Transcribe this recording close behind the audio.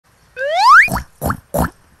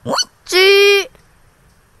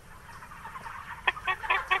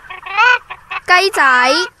雞仔、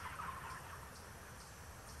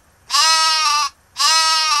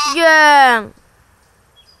羊、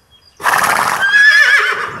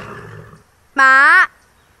馬、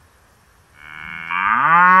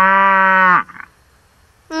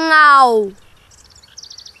牛、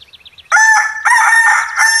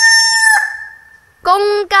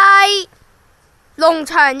公雞，農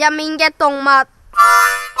場入面嘅動物。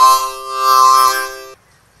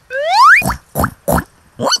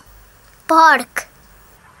Porc,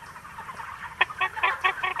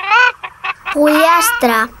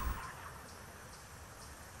 pollastre,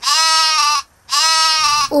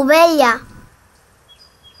 ovella,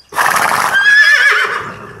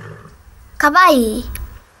 cavall,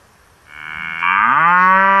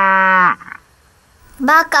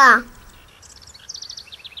 vaca,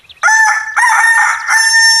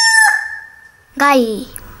 gall,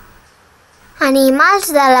 animals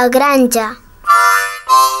de la granja.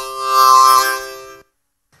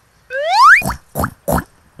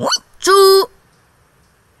 Chú,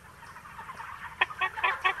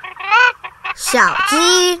 小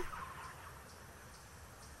鸡、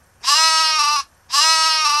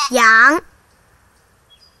羊、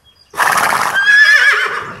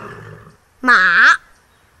马、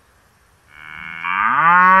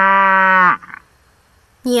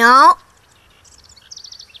牛、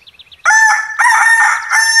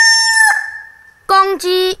公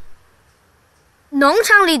鸡，农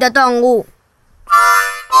场里的动物。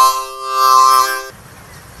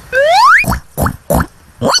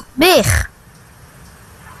Big,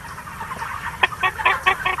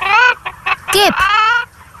 kip,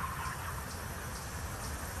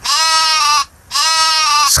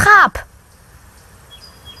 schaap,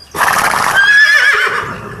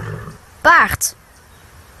 paard,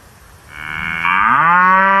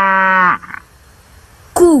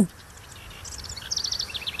 koe,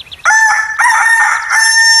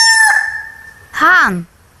 haan,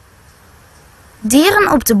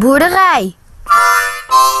 dieren op de boerderij.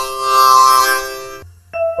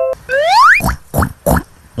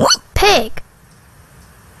 Pig,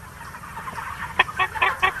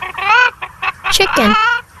 chicken,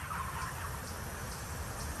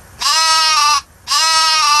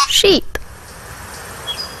 sheep,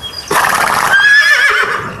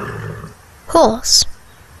 horse,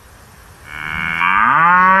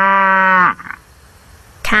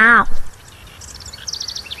 cow,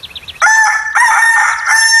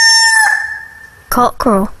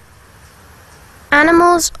 cockerel.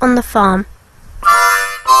 Animals on the farm.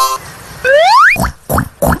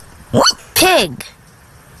 Pig,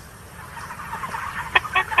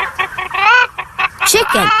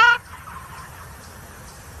 chicken,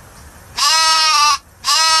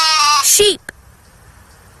 sheep,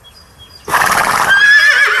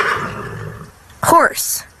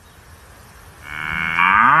 horse,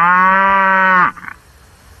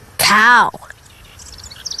 cow,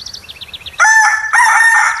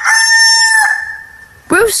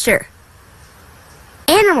 rooster.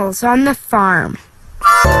 Animals on the farm.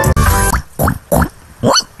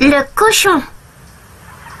 Le cochon,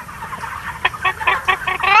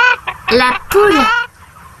 la poule,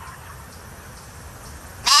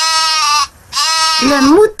 le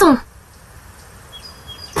mouton,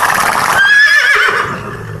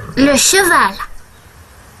 le cheval,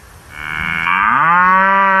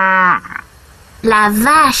 la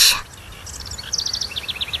vache,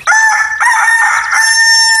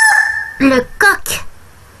 le coq,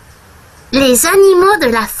 les animaux de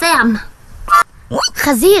la ferme.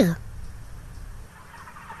 חזיר,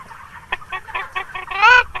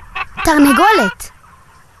 תרנגולת,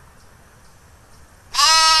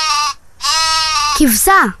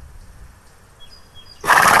 כבשה,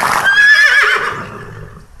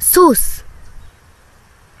 סוס,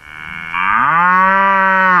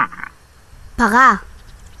 פרה,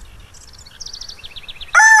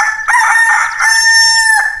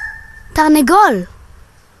 תרנגול,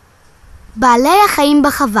 בעלי החיים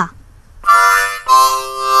בחווה.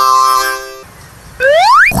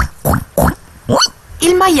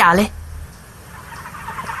 Il maiale.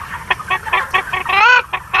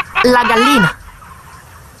 La gallina.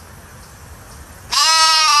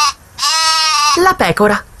 La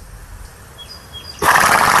pecora.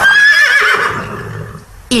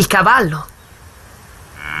 Il cavallo.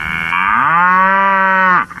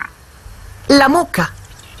 La mucca.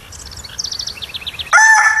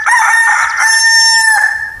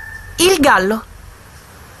 Il gallo.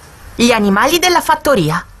 Gli animali della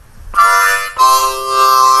fattoria.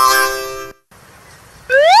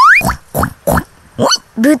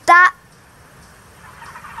 Buta,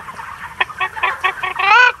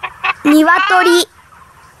 niwatori,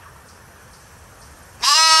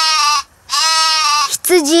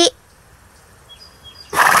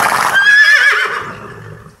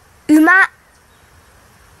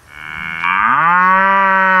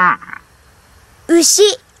 牛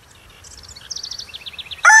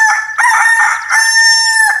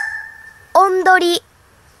オンドリ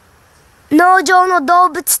農場の動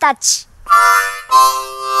物たち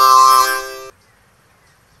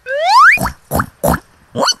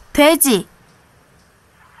돼지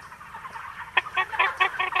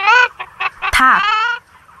닭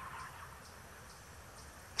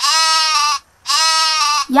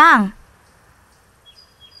양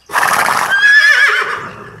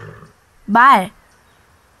말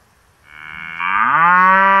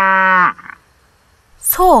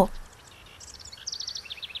소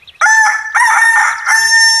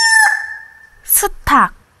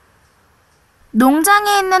수탉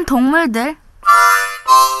농장에 있는 동물들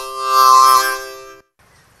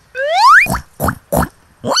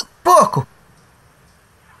Porco.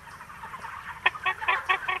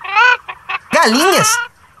 Galinhas.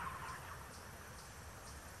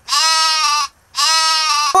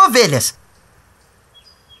 Ovelhas.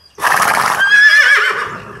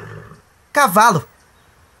 Cavalo.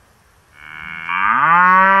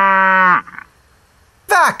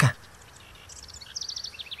 Vaca.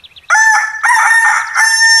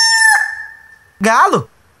 Galo.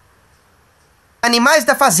 Animais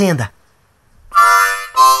da fazenda.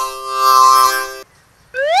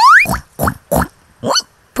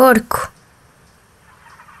 Porco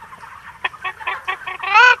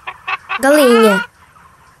galinha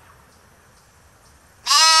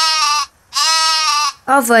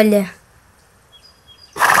ovelha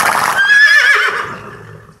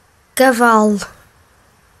cavalo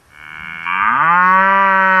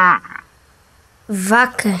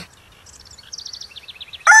vaca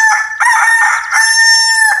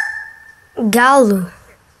galo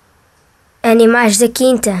animais da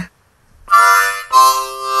quinta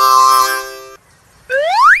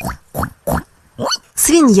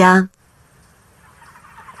Свинья.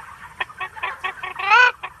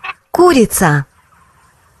 Курица.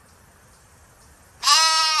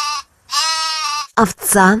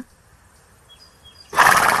 Овца.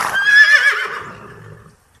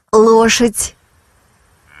 Лошадь.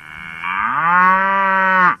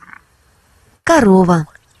 Корова.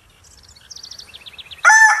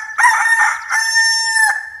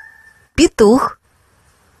 Петух.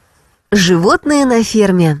 Животные на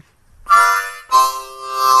ферме.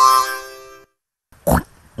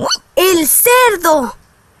 El cerdo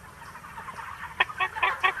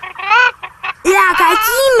la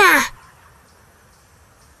gallina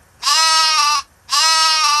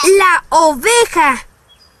la oveja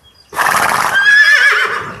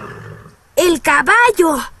el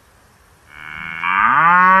caballo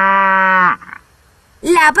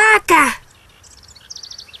la vaca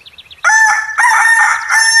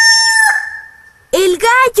el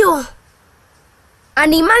gallo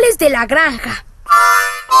animales de la granja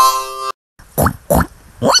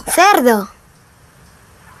cerdo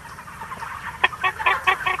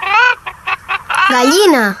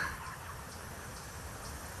gallina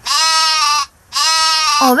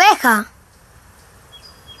oveja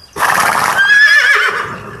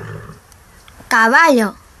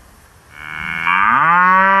caballo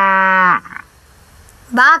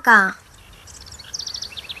vaca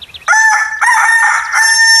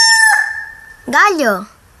gallo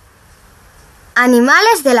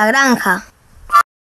animales de la granja